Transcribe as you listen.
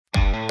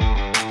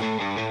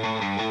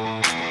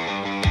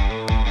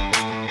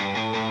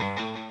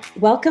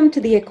Welcome to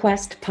the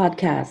Equest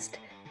podcast.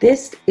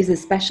 This is a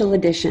special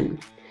edition.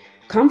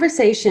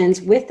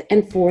 Conversations with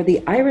and for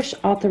the Irish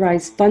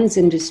authorised funds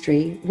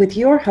industry with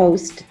your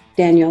host,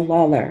 Daniel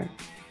Lawler.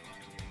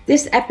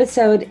 This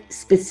episode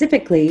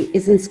specifically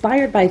is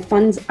inspired by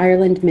Funds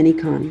Ireland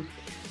Minicon,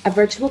 a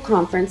virtual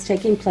conference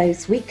taking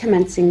place week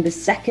commencing the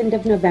 2nd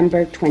of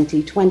November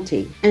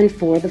 2020 and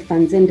for the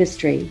funds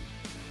industry.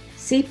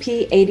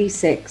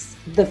 CP86,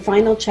 the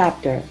final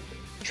chapter,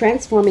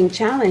 Transforming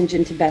Challenge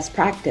into Best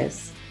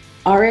Practice.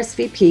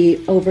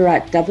 RSVP over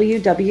at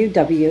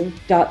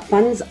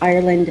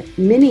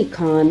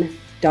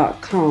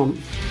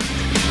www.fundsirelandminicon.com.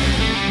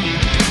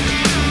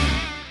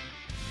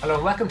 Hello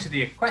and welcome to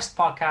the Equest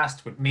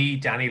podcast with me,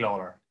 Danny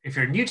Lawler. If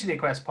you're new to the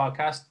Equest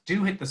podcast,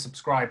 do hit the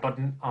subscribe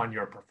button on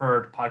your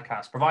preferred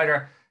podcast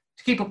provider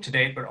to keep up to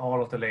date with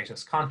all of the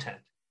latest content.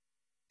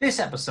 This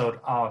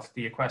episode of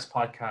the Equest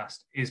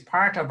podcast is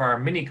part of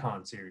our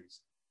Minicon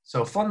series.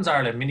 So Funds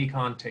Ireland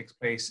Minicon takes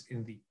place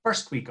in the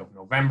first week of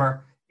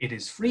November. It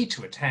is free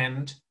to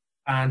attend,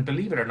 and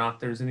believe it or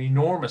not, there's an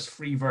enormous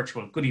free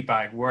virtual goodie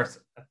bag worth,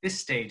 at this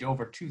stage,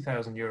 over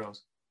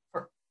 €2,000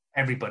 for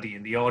everybody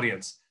in the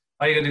audience.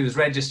 All you gotta do is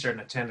register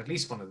and attend at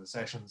least one of the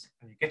sessions,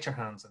 and you get your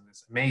hands on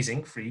this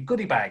amazing free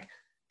goodie bag.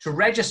 To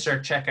register,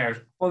 check out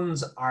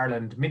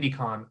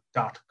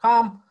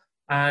fundsirelandminicon.com,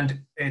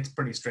 and it's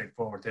pretty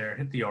straightforward there.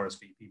 Hit the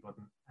RSVP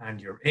button,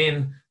 and you're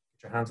in.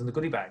 Get your hands on the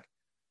goodie bag.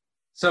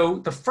 So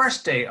the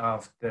first day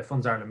of the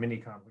Funds Ireland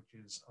Minicon, which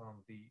is on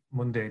the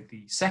Monday,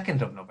 the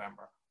 2nd of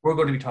November, we're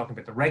going to be talking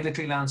about the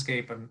regulatory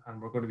landscape and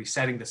we're going to be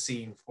setting the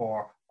scene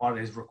for what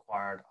is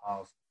required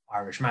of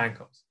Irish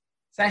Mancos.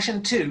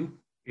 Session 2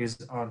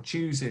 is on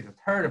Tuesday, the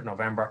 3rd of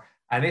November,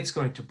 and it's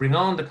going to bring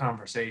on the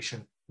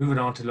conversation, moving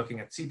on to looking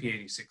at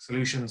CP86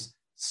 solutions,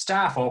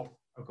 staff up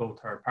or go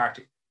third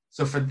party.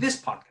 So for this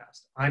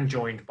podcast, I'm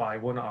joined by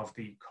one of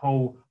the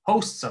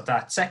co-hosts of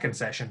that second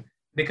session,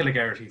 Nicola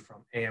Geraghty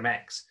from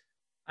AMX.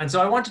 And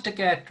so I wanted to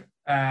get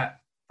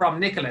from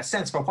Nicola a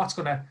sense for what's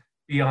going to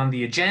be on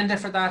the agenda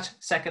for that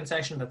second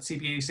session, that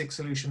CP86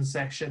 solutions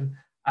session.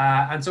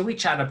 And so we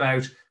chat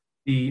about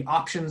the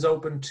options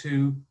open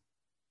to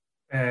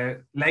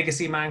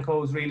legacy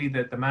Mancos, really,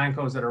 the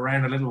Mancos that are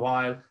around a little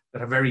while,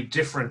 that have very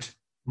different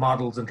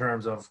models in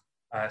terms of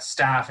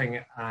staffing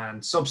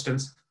and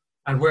substance,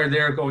 and where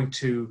they're going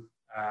to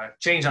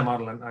change that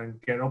model and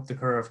get up the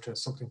curve to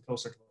something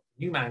closer to what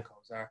new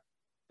Mancos are.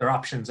 Their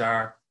options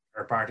are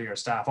third party or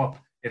staff up,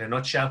 in a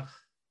nutshell.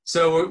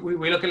 So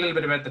we look a little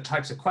bit about the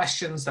types of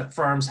questions that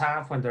firms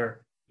have when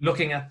they're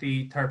looking at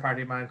the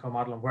third-party Manco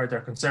model and where their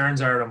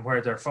concerns are and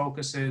where their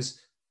focus is.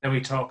 Then we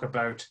talk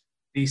about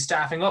the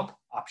staffing up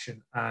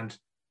option and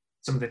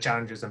some of the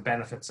challenges and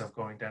benefits of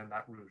going down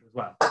that route as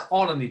well.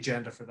 All on the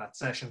agenda for that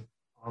session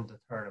on the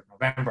 3rd of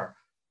November.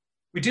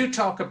 We do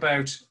talk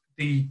about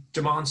the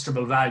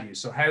demonstrable value.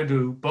 So how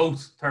do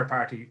both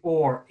third-party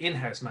or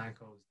in-house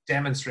Mancos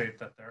demonstrate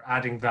that they're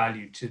adding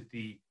value to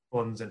the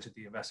funds and to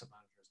the investment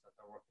managers that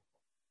they're working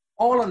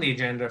for. All on the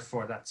agenda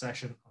for that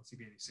session on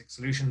CP86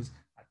 Solutions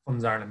at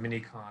Funds Ireland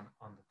Minicon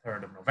on the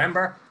 3rd of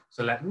November.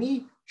 So let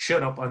me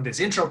shut up on this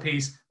intro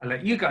piece and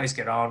let you guys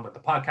get on with the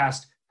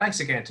podcast.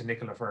 Thanks again to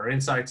Nicola for her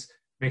insights.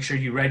 Make sure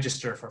you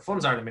register for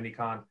Funds Ireland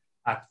Minicon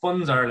at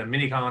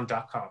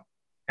fundsirelandminicon.com.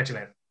 Catch you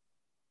later.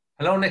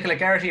 Hello, Nicola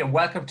Geraghty, and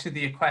welcome to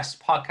the Equest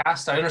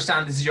podcast. I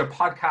understand this is your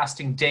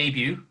podcasting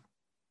debut.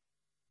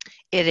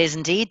 It is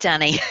indeed,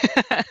 Danny.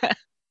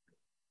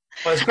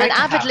 Well, it's great an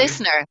avid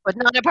listener, but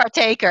not a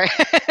partaker.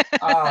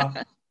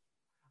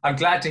 I'm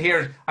glad to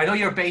hear it. I know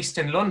you're based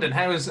in London.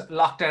 How has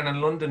lockdown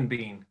in London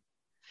been?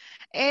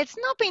 It's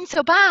not been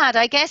so bad,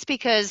 I guess,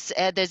 because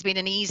there's been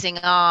an easing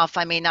off.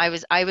 I mean, I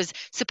was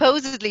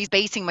supposedly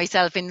basing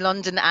myself in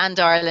London and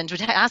Ireland,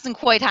 which hasn't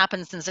quite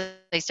happened since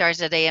I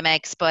started at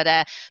AMX, but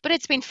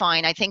it's been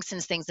fine. I think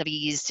since things have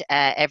eased,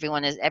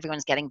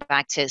 everyone's getting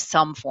back to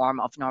some form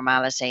of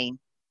normality.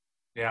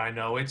 Yeah, I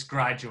know, it's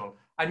gradual.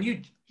 And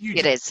you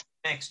it is.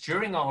 Next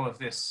during all of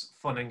this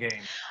fun and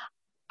game.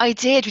 I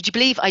did. Would you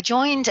believe I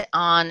joined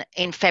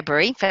in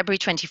February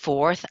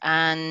 24th,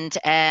 and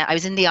I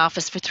was in the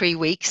office for 3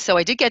 weeks. So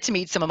I did get to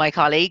meet some of my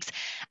colleagues,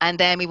 and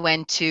then we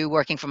went to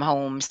working from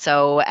home.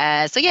 So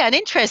yeah, an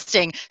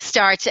interesting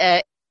start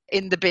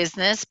in the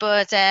business,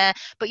 but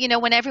you know,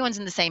 when everyone's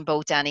in the same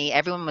boat, Danny,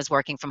 everyone was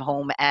working from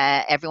home.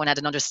 Everyone had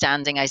an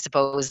understanding, I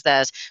suppose,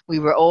 that we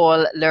were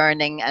all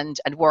learning and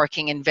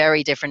working in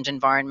very different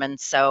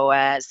environments. So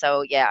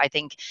yeah, I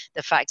think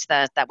the fact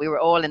that we were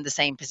all in the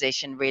same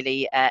position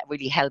really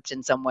helped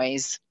in some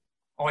ways.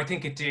 Oh, I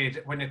think it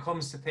did. When it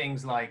comes to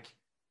things like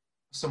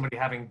somebody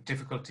having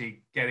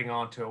difficulty getting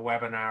onto a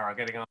webinar or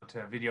getting onto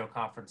a video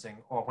conferencing,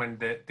 or when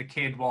the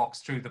kid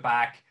walks through the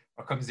back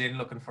or comes in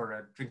looking for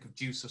a drink of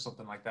juice or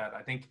something like that.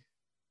 I think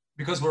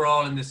because we're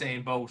all in the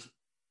same boat,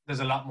 there's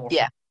a lot more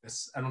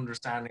focus and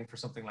understanding for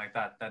something like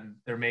that than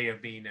there may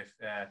have been if,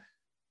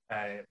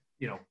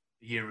 you know,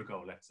 a year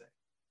ago, let's say.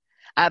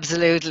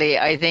 Absolutely.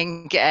 I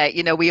think,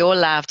 we all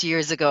laughed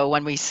years ago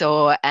when we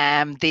saw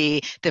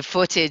the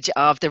footage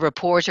of the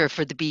reporter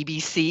for the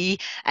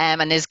BBC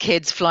and his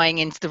kids flying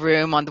into the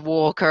room on the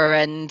walker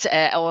and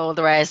all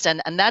the rest.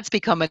 And that's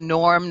become a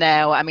norm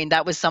now. I mean,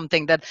 that was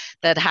something that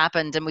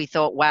happened and we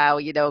thought, wow,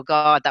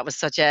 God, that was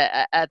such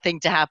a thing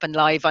to happen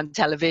live on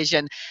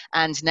television.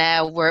 And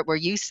now we're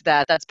used to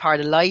that. That's part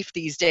of life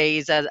these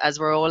days as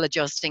we're all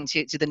adjusting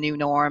to the new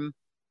norm.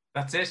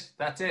 That's it.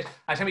 That's it.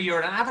 I tell you,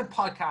 you're an avid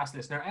podcast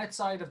listener.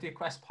 Outside of the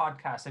Quest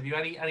podcast, have you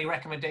any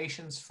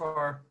recommendations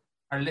for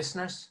our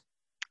listeners?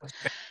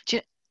 Do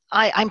you-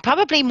 I'm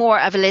probably more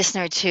of a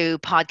listener to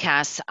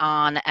podcasts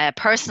on a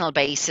personal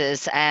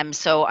basis.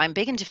 So I'm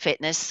big into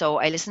fitness. So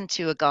I listen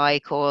to a guy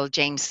called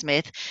James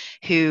Smith,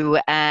 who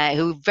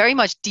very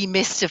much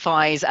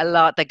demystifies a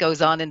lot that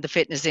goes on in the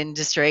fitness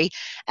industry.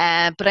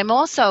 But I'm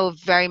also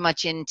very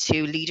much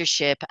into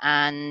leadership,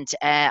 and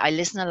I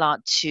listen a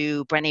lot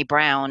to Brené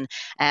Brown.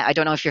 I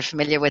don't know if you're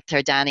familiar with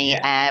her, Danny,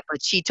 Yeah.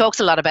 but she talks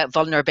a lot about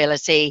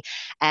vulnerability,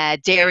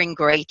 daring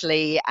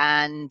greatly,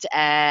 and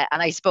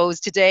I suppose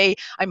today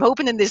I'm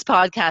hoping in this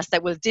podcast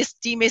that will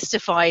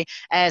demystify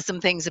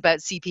some things about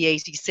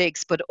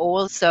CP86, but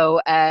also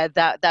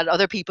that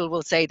other people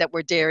will say that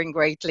we're daring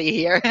greatly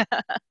here.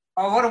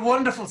 Oh, what a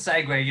wonderful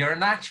segue. You're a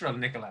natural,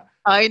 Nicola.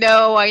 I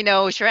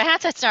know. Sure, I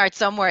had to start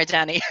somewhere,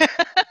 Danny.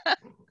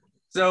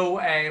 So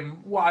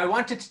well, I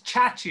wanted to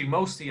chat to you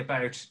mostly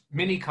about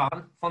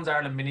Minicon, Funds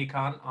Ireland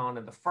Minicon, on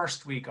in the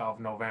first week of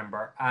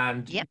November.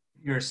 And Yep.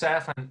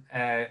 yourself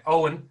and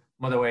Owen,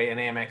 Motherway and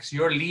AMX,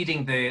 you're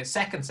leading the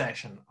second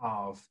session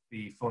of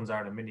the Funds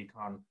Ireland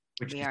Minicon,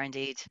 which We are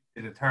indeed.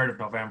 is the 3rd of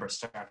November,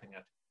 starting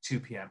at 2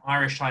 p.m.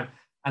 Irish time.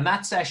 And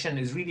that session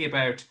is really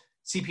about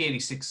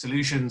CP86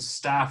 solutions,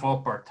 staff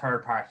up, or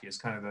third party is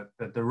kind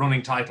of the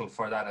running title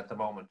for that at the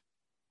moment.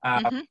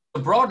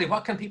 So broadly,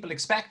 what can people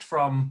expect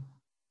from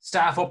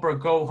staff up or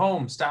go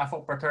home, staff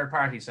up or third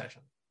party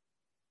session?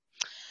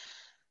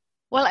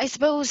 Well, I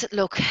suppose,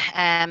 look,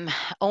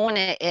 Owen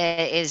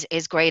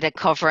is great at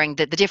covering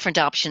the different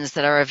options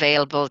that are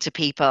available to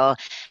people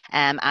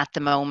at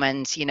the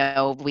moment. Be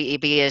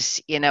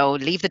it,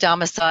 leave the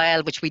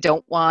domicile, which we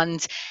don't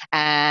want,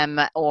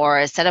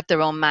 or set up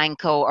their own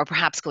Manco, or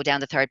perhaps go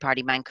down the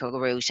third-party Manco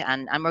route.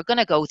 And we're going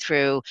to go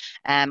through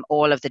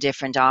all of the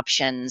different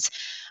options.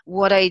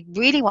 What I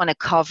really want to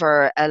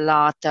cover a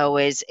lot, though,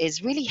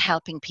 is really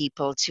helping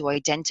people to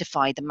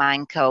identify the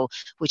Manco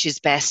which is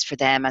best for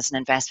them as an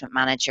investment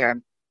manager.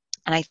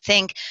 And I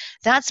think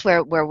that's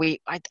where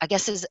I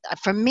guess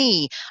for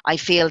me, I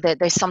feel that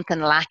there's something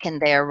lacking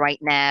there right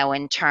now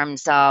in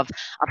terms of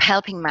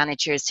helping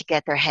managers to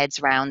get their heads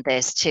around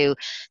this, to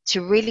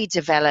really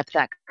develop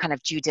that kind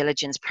of due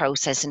diligence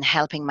process and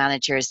helping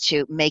managers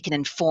to make an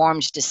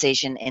informed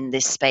decision in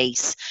this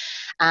space.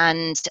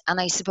 And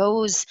I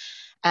suppose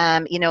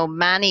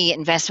many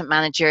investment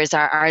managers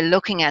are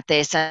looking at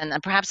this,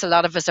 and perhaps a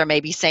lot of us are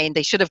maybe saying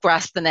they should have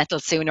grasped the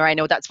nettle sooner. I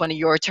know that's one of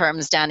your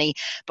terms, Danny,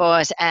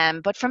 but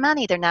for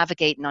many, they're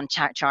navigating on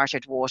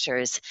chartered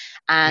waters,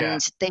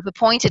 and they've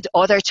appointed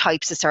other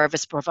types of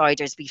service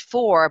providers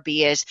before,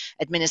 be it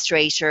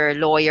administrator,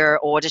 lawyer,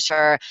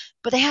 auditor,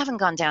 but they haven't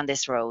gone down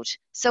this road.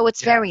 So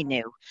it's very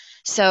new.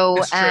 So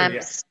It's true,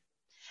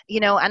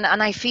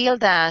 and I feel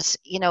that,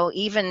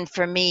 even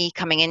for me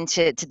coming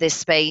into this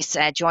space,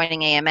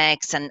 joining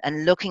AMX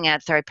and looking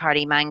at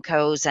third-party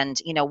Mancos and,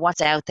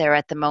 what's out there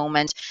at the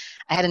moment,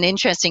 I had an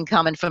interesting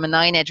comment from a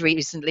NineEd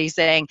recently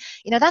saying,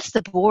 that's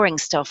the boring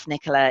stuff,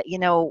 Nicola.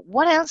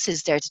 What else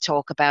is there to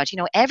talk about?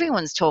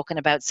 Everyone's talking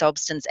about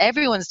substance.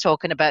 Everyone's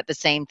talking about the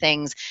same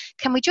things.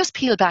 Can we just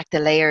peel back the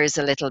layers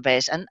a little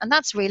bit? And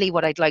that's really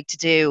what I'd like to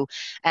do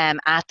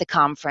at the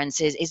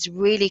conference is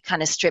really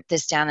kind of strip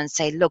this down and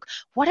say, look,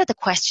 what are the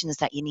questions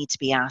that you need to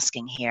be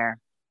asking here?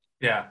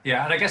 Yeah.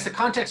 And I guess the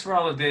context for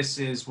all of this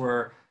is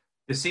the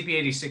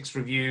CP86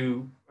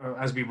 review,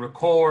 as we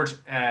record,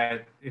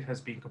 it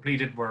has been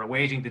completed. We're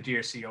awaiting the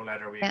DRCO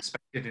letter. We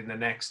expect it in the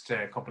next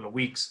couple of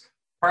weeks.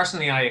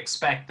 Personally, I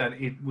expect that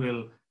it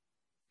will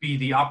be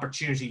the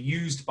opportunity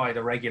used by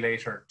the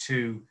regulator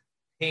to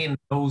pin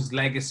those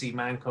legacy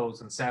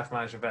Mancos and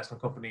self-managed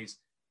investment companies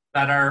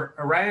that are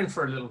around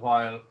for a little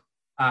while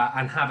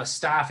and have a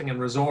staffing and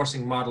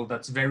resourcing model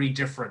that's very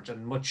different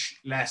and much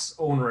less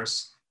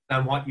onerous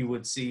than what you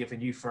would see if a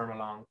new firm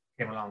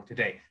came along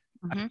today.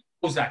 Mm-hmm.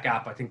 Close that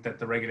gap. I think that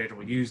the regulator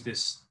will use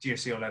this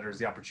DRCO letter as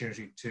the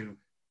opportunity to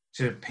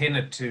pin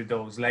it to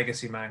those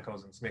legacy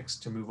Mancos and SMICs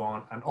to move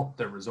on and up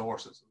their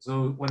resources.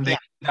 So when they do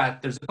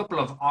that, there's a couple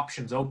of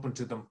options open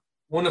to them.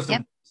 One of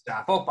them is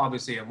staff up,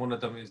 obviously, and one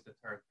of them is the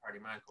third-party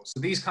Manco.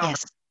 So these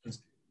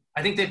conversations,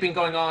 I think they've been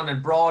going on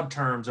in broad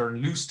terms or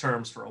in loose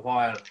terms for a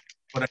while,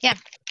 but I think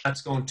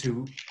that's going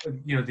to,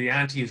 the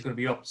ante is going to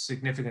be up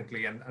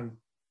significantly, and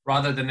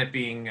rather than it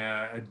being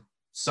a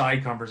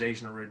side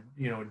conversation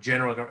or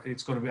general,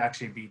 it's going to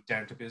actually be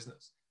down to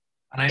business.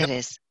 And I know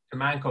to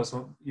Mancos,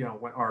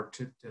 or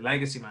to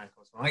legacy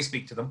Mancos, when I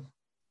speak to them,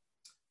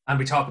 and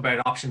we talk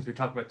about options, we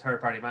talk about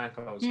third-party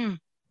Mancos,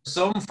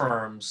 some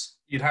firms,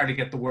 you'd hardly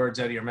get the words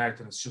out of your mouth,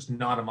 and it's just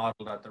not a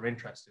model that they're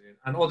interested in.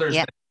 And others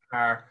Yeah. that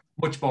are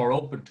much more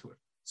open to it.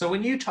 So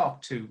when you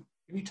talk to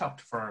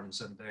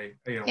firms and they,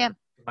 Yeah.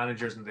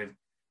 managers, and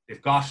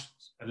they've got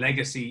a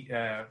legacy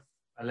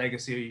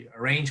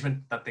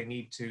arrangement that they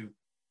need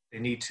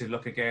to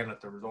look again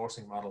at the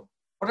resourcing model.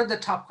 What are the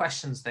top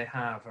questions they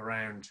have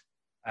around?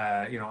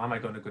 Am I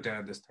going to go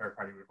down this third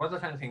party route? What are the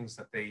kind of things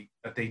that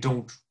they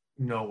don't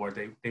know, or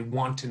they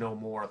want to know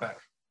more about?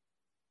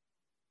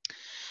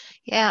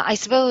 Yeah, I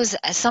suppose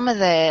some of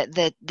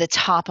the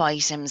top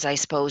items, I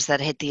suppose,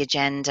 that hit the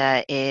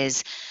agenda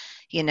is,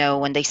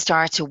 when they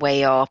start to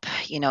weigh up,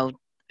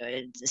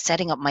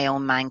 setting up my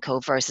own Manco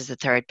versus a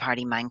third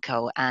party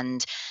Manco.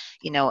 And,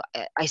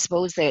 I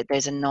suppose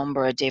there's a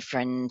number of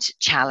different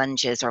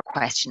challenges or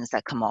questions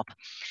that come up.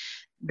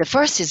 The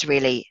first is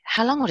really,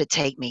 how long would it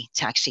take me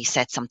to actually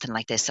set something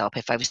like this up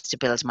if I was to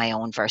build my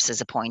own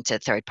versus appoint a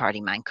third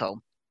party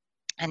Manco?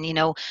 And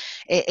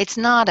it's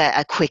not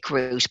a quick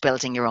route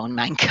building your own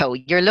Manco.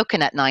 You're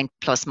looking at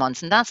 9+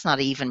 months, and that's not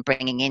even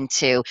bringing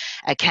into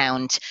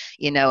account,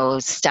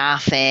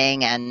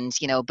 staffing and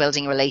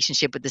building a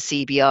relationship with the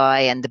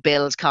CBI and the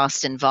build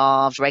cost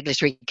involved,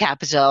 regulatory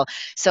capital.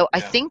 So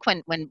I think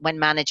when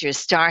managers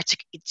start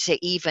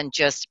to even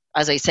just,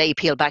 as I say,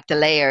 peel back the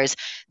layers,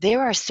 there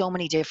are so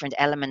many different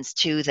elements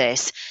to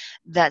this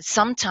that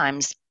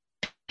sometimes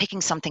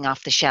picking something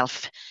off the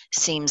shelf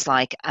seems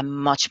like a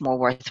much more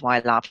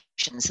worthwhile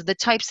option. So the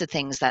types of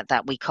things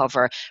that we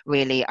cover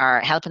really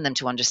are helping them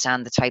to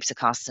understand the types of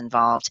costs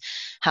involved,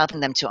 helping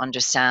them to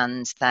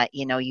understand that,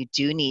 you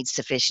do need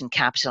sufficient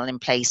capital in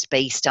place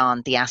based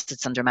on the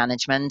assets under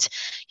management.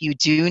 You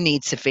do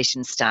need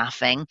sufficient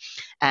staffing.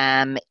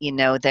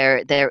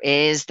 There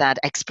is that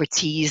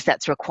expertise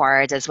that's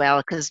required as well,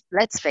 because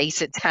let's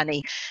face it,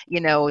 Danny,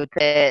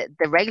 the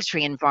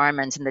regulatory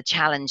environment and the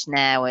challenge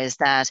now is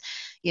that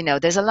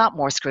there's a lot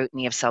more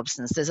scrutiny of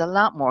substance. There's a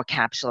lot more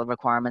capital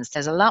requirements.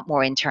 There's a lot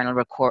more internal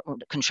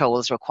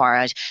controls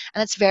required.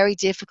 And it's very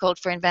difficult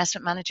for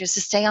investment managers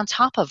to stay on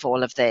top of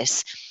all of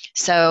this.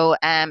 So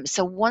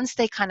once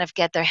they kind of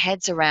get their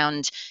heads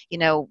around,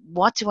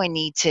 what do I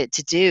need to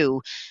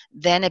do?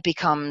 Then it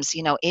becomes,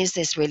 is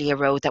this really a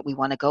road that we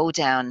want to go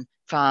down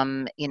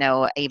from,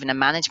 even a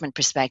management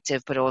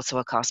perspective, but also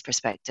a cost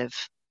perspective?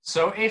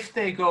 So if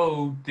they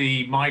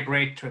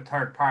migrate to a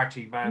third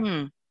party,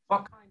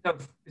 what kind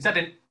of, is that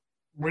a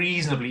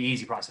reasonably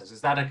easy process?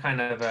 Is that a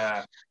kind of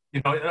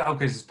okay,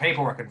 there's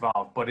paperwork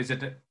involved, but is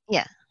it a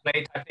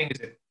play type thing?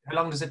 How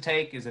long does it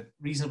take? Is it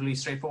reasonably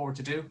straightforward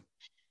to do?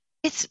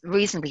 It's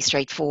reasonably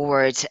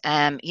straightforward.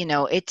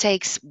 It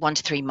takes 1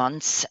 to 3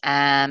 months.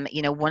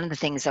 One of the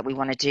things that we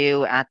want to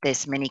do at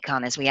this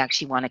mini-con is we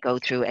actually want to go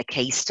through a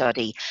case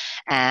study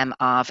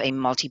of a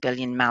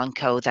multi-billion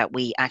Manco that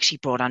we actually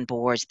brought on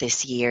board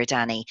this year,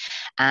 Danny.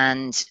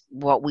 And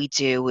what we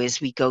do is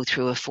we go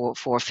through a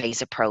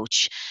four-phase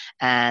approach.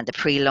 The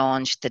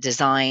pre-launch, the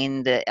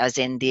design, as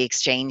in the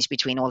exchange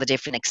between all the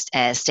different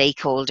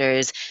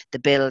stakeholders, the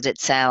build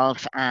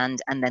itself, and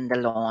then the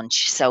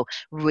launch. So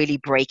really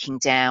breaking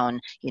down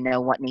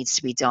what needs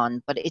to be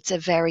done, but it's a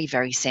very,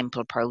 very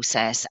simple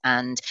process,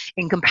 and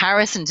in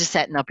comparison to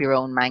setting up your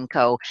own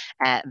Manco,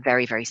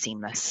 very, very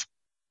seamless.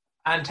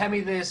 And tell me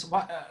this,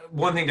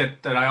 one thing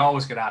that I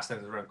always get asked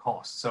is around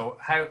costs. So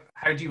how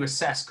do you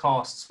assess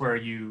costs where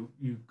you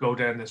go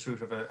down this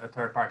route of a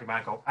third party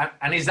Manco?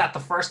 And is that the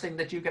first thing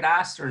that you get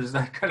asked, or is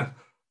that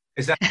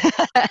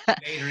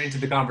later into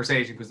the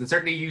conversation? Because it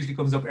certainly usually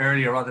comes up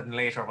earlier rather than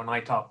later when I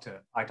talk to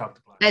clients.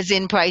 As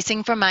in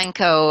pricing for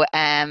Manco,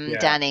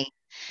 Danny.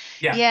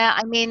 Yeah,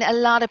 I mean, a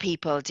lot of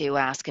people do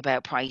ask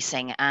about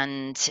pricing,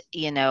 and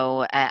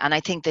and I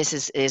think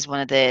this is one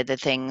of the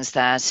things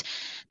that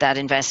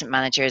investment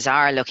managers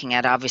are looking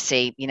at.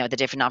 Obviously, the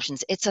different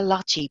options. It's a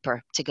lot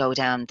cheaper to go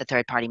down the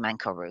third-party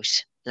Manco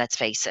route. Let's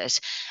face it,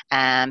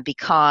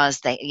 because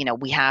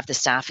we have the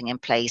staffing in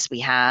place, we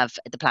have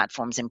the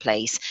platforms in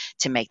place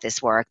to make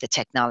this work, the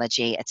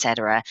technology,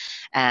 etc.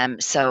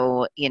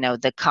 So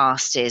the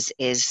cost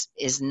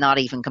is not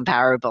even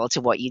comparable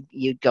to what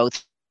you'd go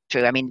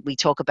through. I mean, we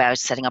talk about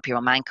setting up your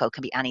own Manco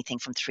can be anything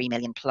from 3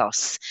 million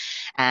plus,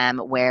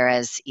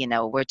 whereas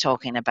we're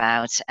talking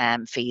about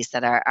fees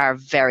that are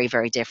very,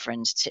 very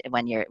different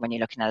when you're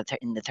looking at it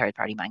in the third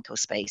party Manco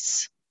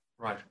space.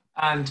 Right,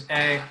 and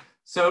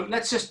so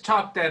let's just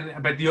talk then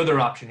about the other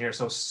option here.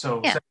 So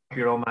setting up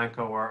your own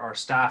Manco or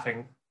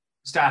staffing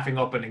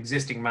up an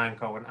existing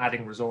Manco and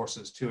adding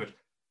resources to it.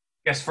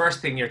 I guess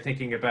first thing you're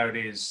thinking about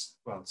is,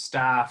 well,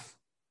 staff.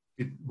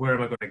 Where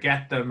am I going to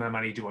get them? How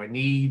many do I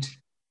need?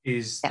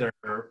 Is there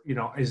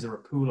a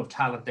pool of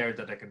talent there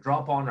that I can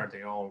drop on? Are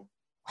they all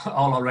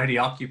already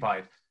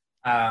occupied?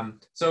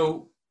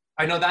 So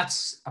I know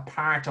that's a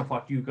part of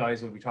what you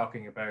guys will be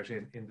talking about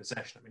in the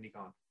session at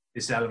Mini-Con,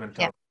 this element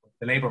of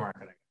the labour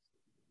market, I guess.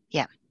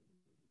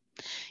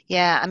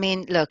 Yeah. I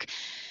mean, look,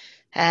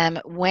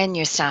 when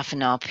you're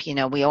staffing up,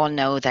 we all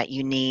know that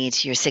you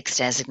need your 6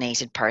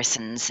 designated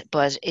persons,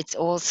 but it's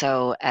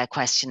also a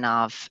question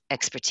of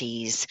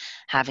expertise,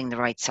 having the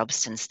right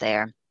substance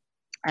there.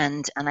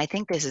 And I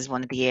think this is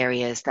one of the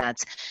areas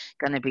that's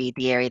going to be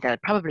the area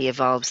that probably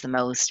evolves the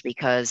most,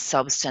 because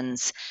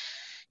substance,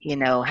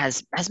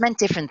 has meant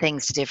different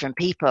things to different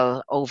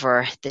people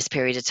over this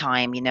period of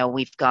time.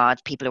 We've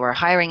got people who are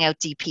hiring out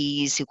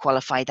DPs who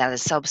qualify that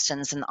as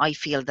substance, and I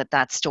feel that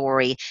that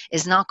story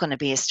is not going to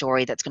be a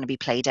story that's going to be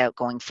played out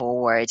going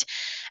forward.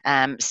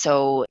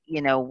 So,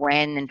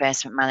 when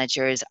investment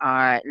managers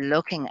are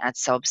looking at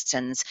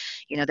substance,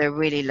 they're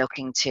really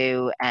looking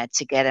to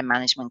get a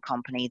management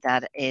company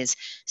that is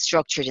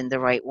structured in the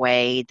right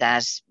way,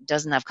 that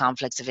doesn't have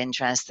conflicts of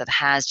interest, that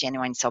has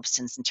genuine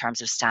substance in terms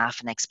of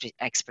staff and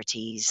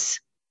expertise.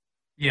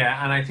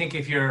 Yeah, and I think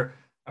if you're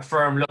a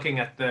firm looking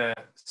at the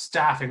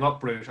staffing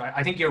up route,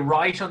 I think you're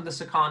right on the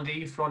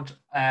secondee front.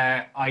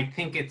 I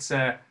think it's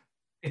a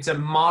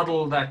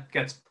model that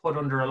gets put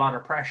under a lot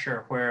of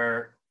pressure,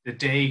 where the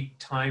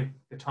time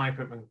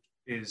commitment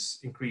is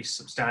increased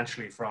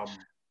substantially from,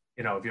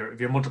 if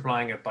you're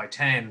multiplying it by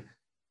 10,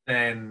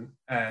 then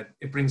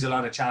it brings a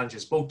lot of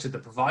challenges both to the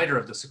provider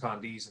of the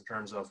secondees in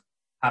terms of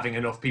having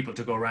enough people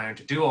to go around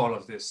to do all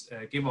of this,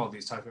 give all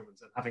these time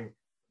commitments, and having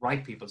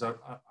right people. So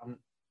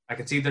I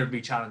can see there'd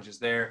be challenges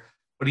there.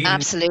 But even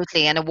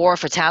Absolutely, and a war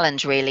for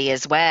talent, really,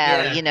 as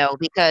well, yeah,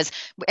 because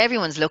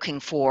everyone's looking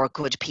for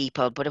good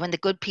people, but when the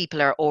good people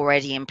are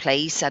already in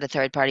place at a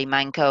third party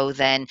Manco,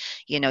 then,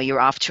 you're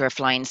off to a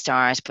flying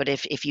start. But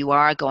if you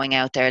are going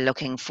out there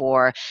looking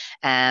for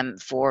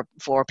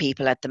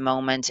people at the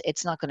moment,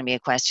 it's not going to be a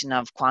question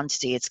of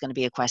quantity, it's going to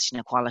be a question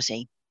of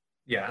quality.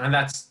 yeah, and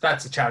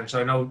that's a challenge.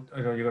 So I know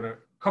you're going to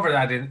cover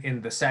that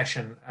in the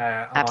session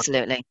on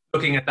Absolutely.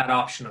 looking at that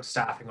option of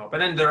staffing up.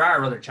 And then there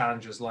are other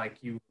challenges, like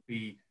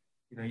even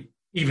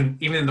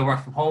in the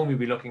work from home, you'll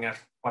be looking at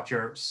what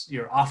your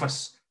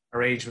office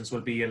arrangements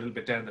will be a little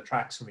bit down the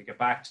tracks when we get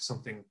back to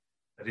something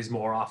that is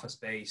more office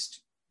based.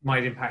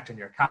 Might impact on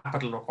your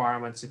capital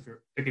requirements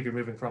particularly if you're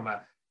moving from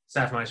a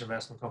self-managed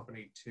investment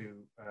company to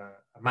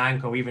a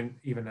Manco, even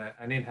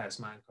an in-house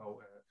Manco.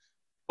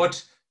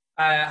 But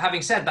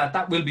having said that,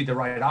 that will be the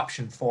right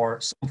option for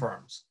some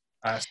firms.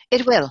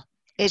 It will.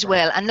 It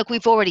will. And look,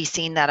 we've already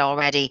seen that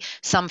already.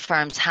 Some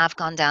firms have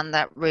gone down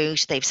that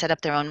route. They've set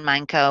up their own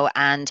Manco,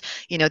 and,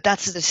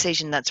 that's a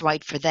decision that's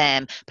right for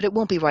them, but it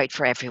won't be right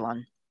for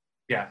everyone.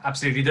 Yeah,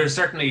 absolutely.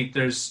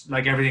 There's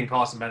like everything,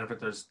 cost and benefit.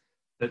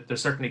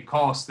 There's certainly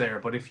costs there,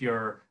 but if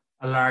you're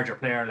a larger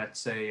player, let's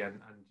say, and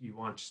you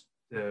want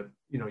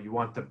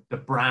the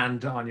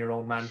brand on your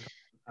own Manco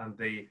and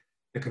the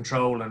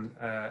control and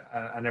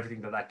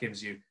everything that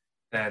gives you,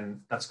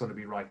 then that's going to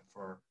be right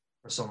for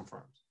some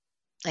firms.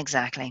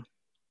 Exactly.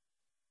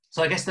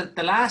 So I guess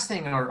the last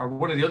thing, or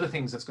one of the other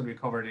things that's going to be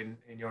covered in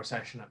your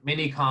session at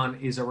Minicon,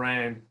 is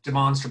around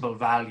demonstrable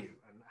value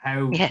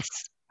and Yes.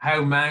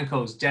 how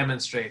Mancos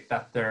demonstrate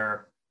that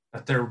they're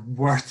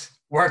worth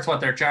what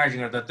they're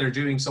charging, or that they're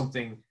doing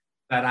something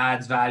that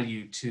adds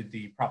value to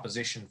the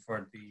proposition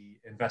for the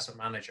investment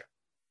manager.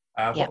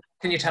 What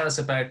can you tell us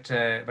about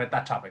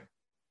that topic?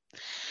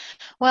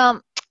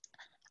 Well,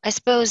 I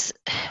suppose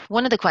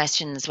one of the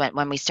questions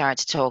when we start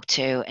to talk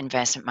to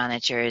investment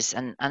managers,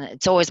 and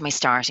it's always my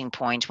starting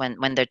point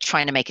when they're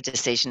trying to make a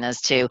decision as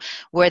to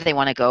where they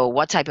want to go,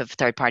 what type of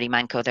third-party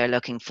Manco they're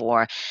looking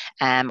for,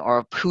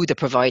 or who the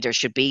provider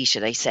should be,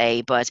 should I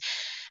say. But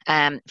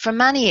for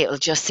many, it'll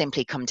just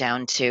simply come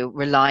down to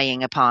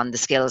relying upon the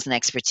skills and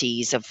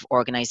expertise of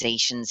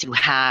organizations who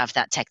have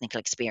that technical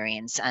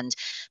experience. And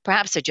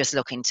perhaps they're just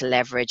looking to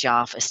leverage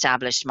off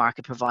established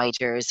market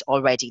providers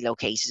already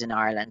located in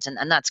Ireland.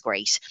 And that's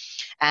great.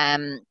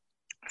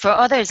 For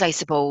others, I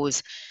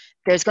suppose,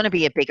 there's going to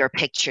be a bigger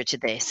picture to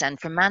this. And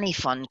for many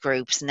fund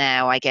groups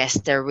now, I guess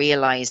they're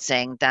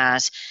realizing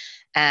that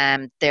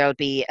there'll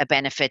be a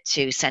benefit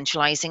to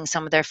centralizing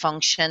some of their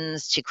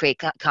functions to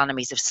create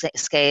economies of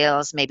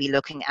scales, maybe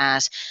looking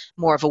at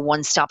more of a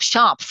one-stop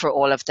shop for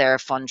all of their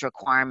fund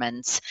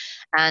requirements.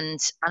 And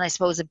I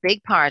suppose a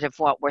big part of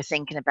what we're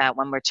thinking about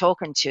when we're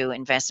talking to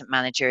investment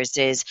managers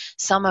is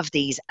some of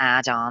these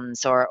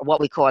add-ons, or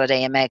what we call at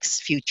AMX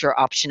future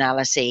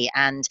optionality.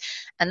 And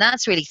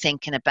that's really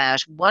thinking about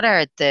what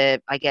are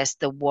the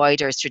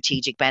wider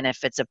strategic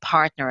benefits of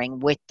partnering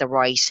with the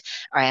right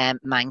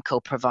Manco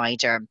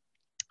provider.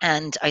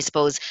 And I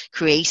suppose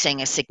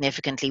creating a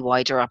significantly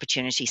wider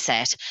opportunity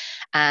set.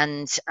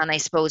 And I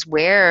suppose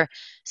where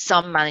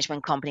some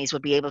management companies will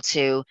be able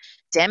to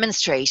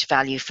demonstrate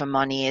value for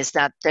money is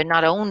that they're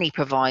not only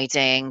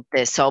providing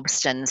the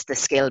substance, the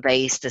skill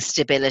base, the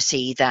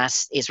stability that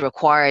is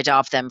required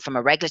of them from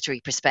a regulatory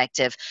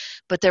perspective,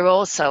 but they'll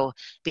also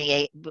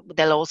be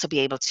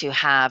able to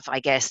have, I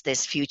guess,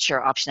 this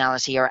future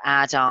optionality or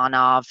add-on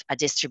of a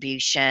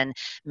distribution,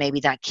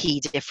 maybe that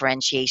key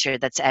differentiator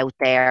that's out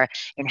there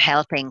in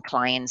helping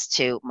clients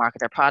to market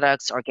their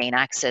products or gain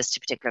access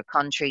to particular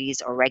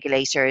countries or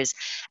regulators.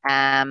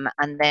 And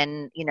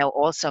then,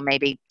 also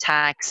maybe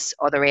tax,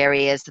 other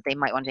areas that they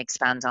might want to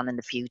expand on in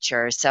the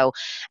future. So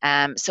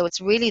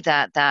it's really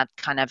that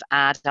kind of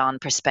add-on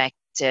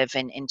perspective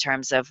in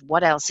terms of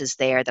what else is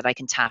there that I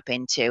can tap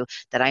into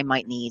that I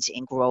might need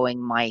in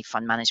growing my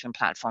fund management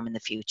platform in the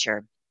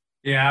future.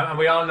 Yeah, and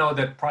we all know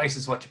that price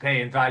is what you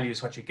pay and value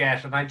is what you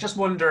get. And I just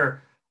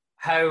wonder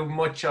how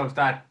much of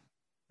that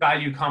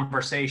value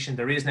conversation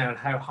there is now and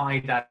how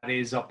high that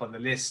is up on the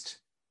list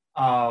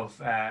of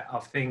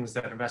things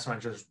that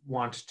investment managers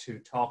want to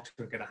talk to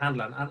and get a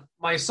handle on. And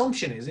my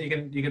assumption is, you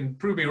can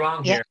prove me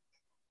wrong Yeah. here,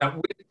 that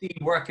with the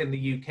work in the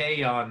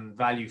UK on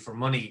value for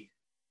money,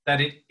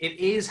 that it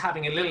is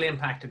having a little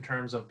impact in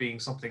terms of being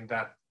something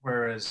that,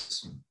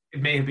 whereas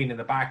it may have been in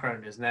the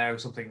background, is now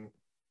something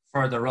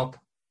further up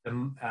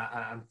and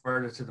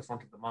further to the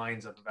front of the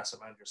minds of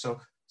investment managers.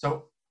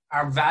 So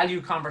are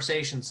value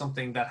conversations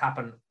something that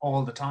happen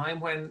all the time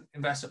when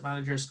investment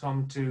managers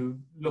come to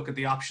look at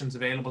the options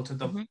available to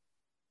them? Mm-hmm.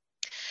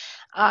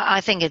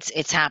 I think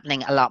it's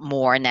happening a lot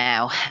more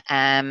now,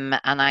 and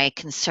I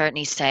can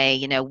certainly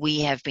say,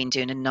 we have been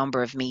doing a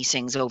number of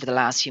meetings over the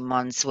last few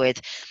months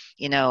with,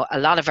 a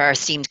lot of our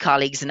esteemed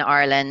colleagues in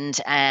Ireland,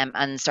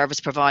 and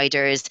service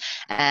providers,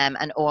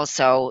 and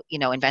also,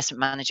 investment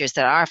managers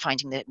that are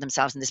finding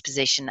themselves in this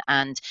position.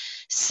 And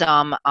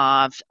some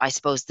of, I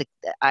suppose,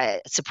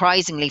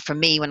 surprisingly for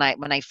me, when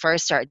I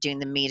first started doing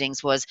the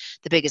meetings, was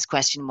the biggest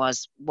question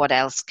was, what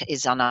else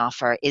is on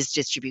offer? Is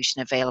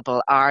distribution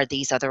available? Are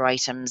these other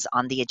items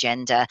on the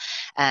agenda?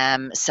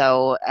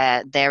 So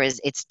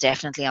it's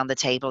definitely on the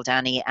table,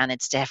 Danny, and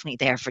it's definitely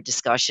there for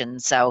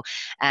discussion. So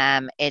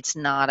it's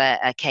not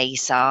a case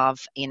of,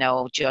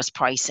 just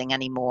pricing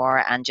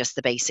anymore and just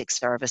the basic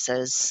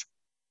services.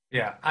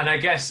 Yeah, and I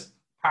guess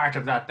part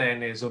of that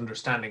then is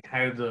understanding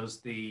how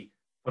does the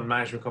fund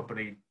management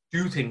company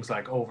do things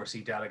like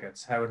oversee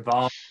delegates, how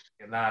involved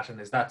in that,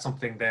 and is that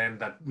something then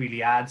that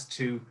really adds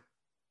to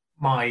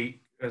my,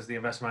 as the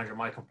investment manager,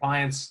 my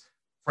compliance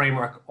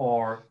framework,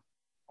 or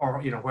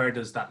where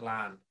does that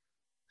land?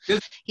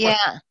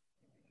 Yeah.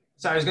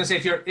 So I was going to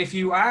say, if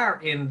you are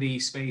in the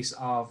space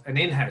of an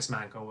in-house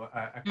manco,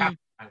 a capital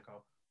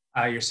manco,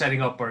 you're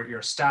setting up or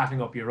you're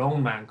staffing up your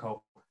own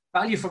manco,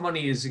 value for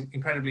money is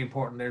incredibly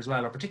important there as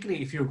well, or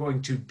particularly if you're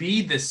going to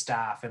be the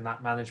staff in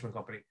that management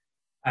company.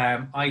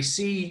 I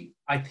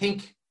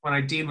think when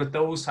I deal with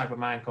those type of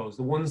mancos,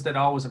 the ones that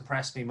always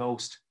impress me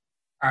most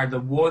are the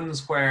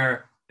ones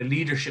where the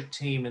leadership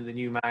team in the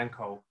new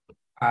manco,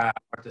 or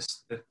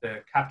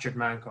the captured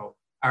manco,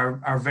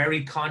 are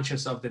very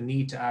conscious of the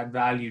need to add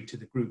value to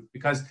the group.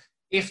 Because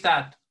if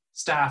that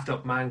staffed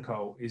up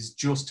manco is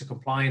just a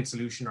compliance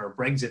solution or a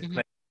Brexit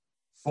play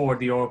for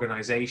the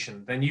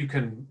organization, then you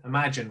can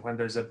imagine when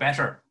there's a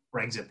better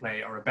Brexit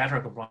play or a better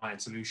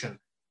compliance solution,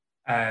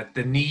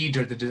 the need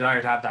or the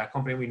desire to have that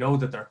company, we know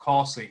that they're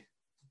costly,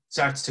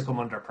 starts to come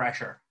under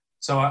pressure.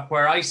 So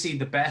where I see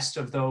the best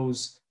of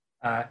those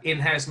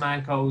in-house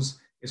mancos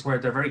is where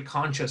they're very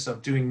conscious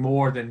of doing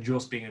more than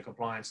just being a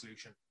compliance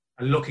solution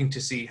and looking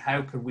to see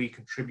how can we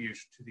contribute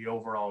to the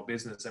overall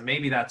business. And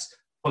maybe that's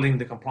pulling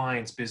the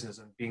compliance business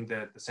and being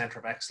the center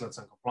of excellence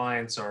on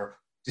compliance, or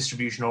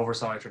distribution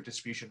oversight, or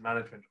distribution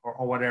management,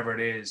 or whatever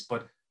it is.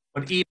 But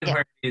even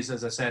where it is,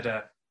 as I said,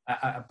 a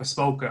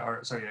bespoke,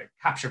 a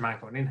capture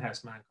manco, an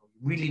in-house manco,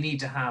 you really need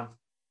to have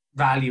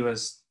value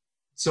as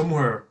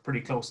somewhere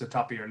pretty close to the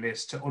top of your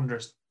list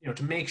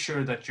to make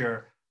sure that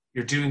you're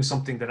doing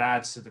something that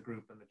adds to the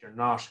group and that you're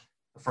not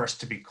the first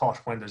to be caught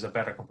when there's a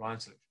better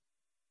compliance solution.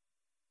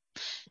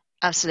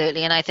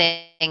 Absolutely. And I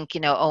think,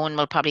 Owen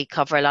will probably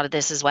cover a lot of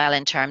this as well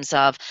in terms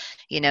of,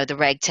 the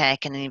reg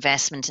tech and the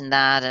investment in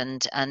that,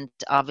 and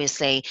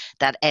obviously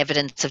that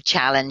evidence of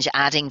challenge,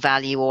 adding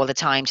value all the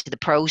time to the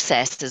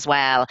process as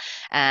well.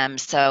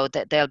 So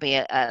that there'll be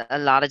a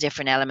lot of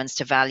different elements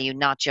to value,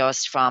 not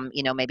just from,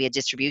 maybe a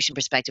distribution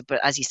perspective, but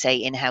as you say,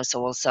 in-house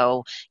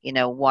also,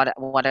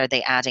 what are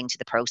they adding to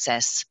the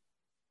process?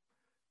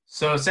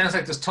 So it sounds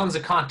like there's tons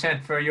of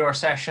content for your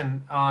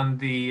session on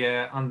the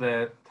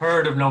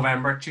 3rd of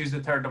November, Tuesday,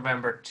 3rd of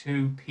November,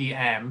 2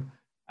 p.m.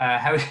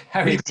 How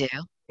We you do.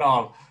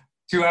 all?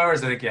 2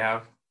 hours, I think you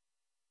have.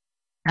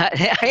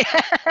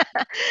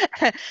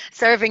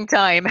 Serving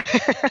time.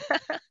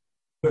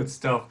 Good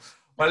stuff.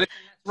 Well, let's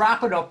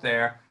wrap it up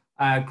there.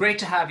 Great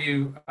to have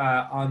you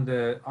on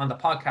the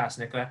podcast,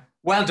 Nicola.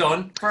 Well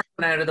done. First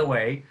one out of the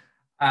way.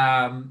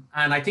 And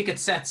I think it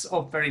sets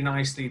up very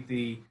nicely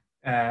the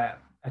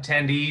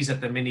attendees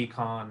at the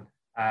MiniCon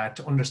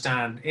to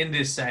understand in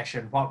this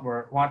session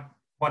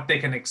what they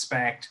can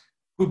expect.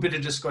 Good bit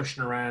of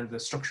discussion around the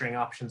structuring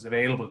options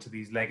available to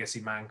these legacy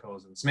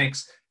mancos and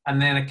SMICs,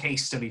 and then a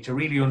case study to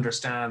really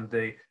understand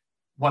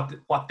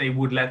what they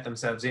would let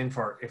themselves in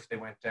for if they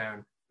went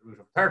down the route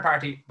of a third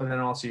party. But then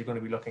also you're going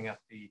to be looking at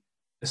the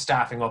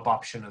staffing up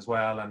option as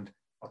well, and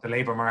what the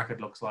labor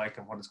market looks like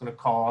and what it's going to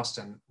cost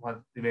and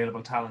what the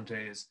available talent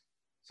is.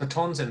 So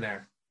tons in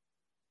there.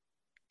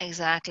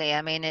 Exactly.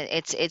 I mean,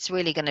 it's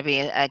really going to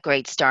be a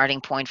great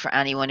starting point for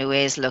anyone who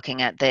is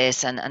looking at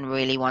this and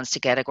really wants to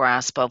get a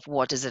grasp of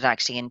what does it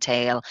actually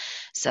entail.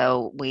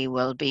 So we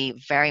will be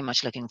very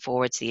much looking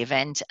forward to the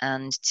event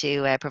and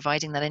to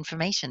providing that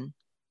information.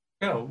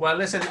 Cool. Well,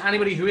 listen,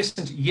 anybody who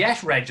isn't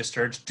yet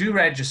registered, do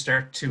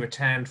register to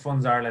attend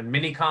Funds Ireland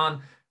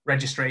MiniCon.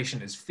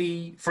 Registration is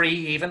free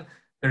even.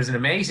 There's an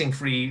amazing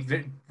free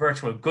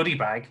virtual goodie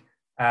bag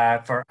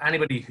for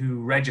anybody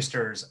who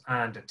registers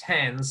and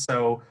attends.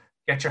 So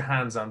get your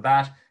hands on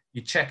that.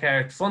 You check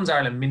out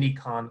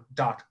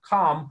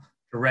fundsirelandminicon.com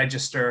to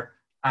register,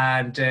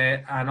 and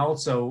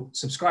also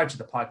subscribe to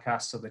the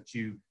podcast so that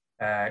you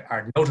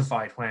are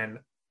notified when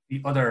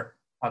the other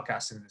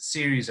podcasts in the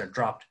series are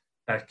dropped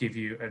that give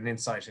you an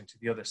insight into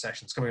the other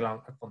sessions coming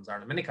along at Funds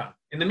Ireland Minicon.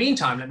 In the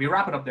meantime, let me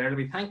wrap it up there. Let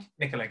me thank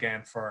Nicola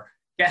again for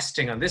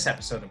guesting on this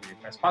episode of the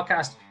Request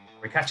Podcast.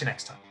 We'll catch you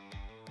next time.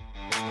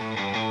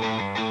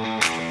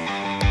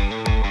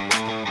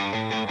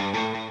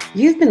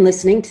 You've been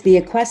listening to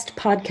the Equest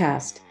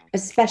Podcast, a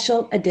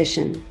special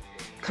edition.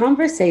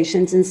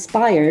 Conversations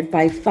inspired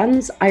by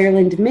Funds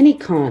Ireland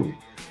Minicon.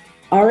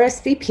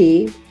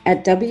 RSVP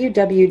at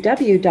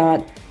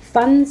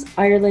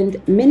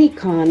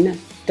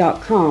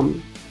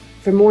www.fundsirelandminicon.com.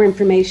 For more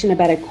information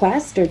about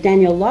Equest or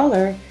Daniel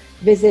Lawler,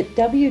 visit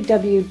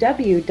www.equest.ie.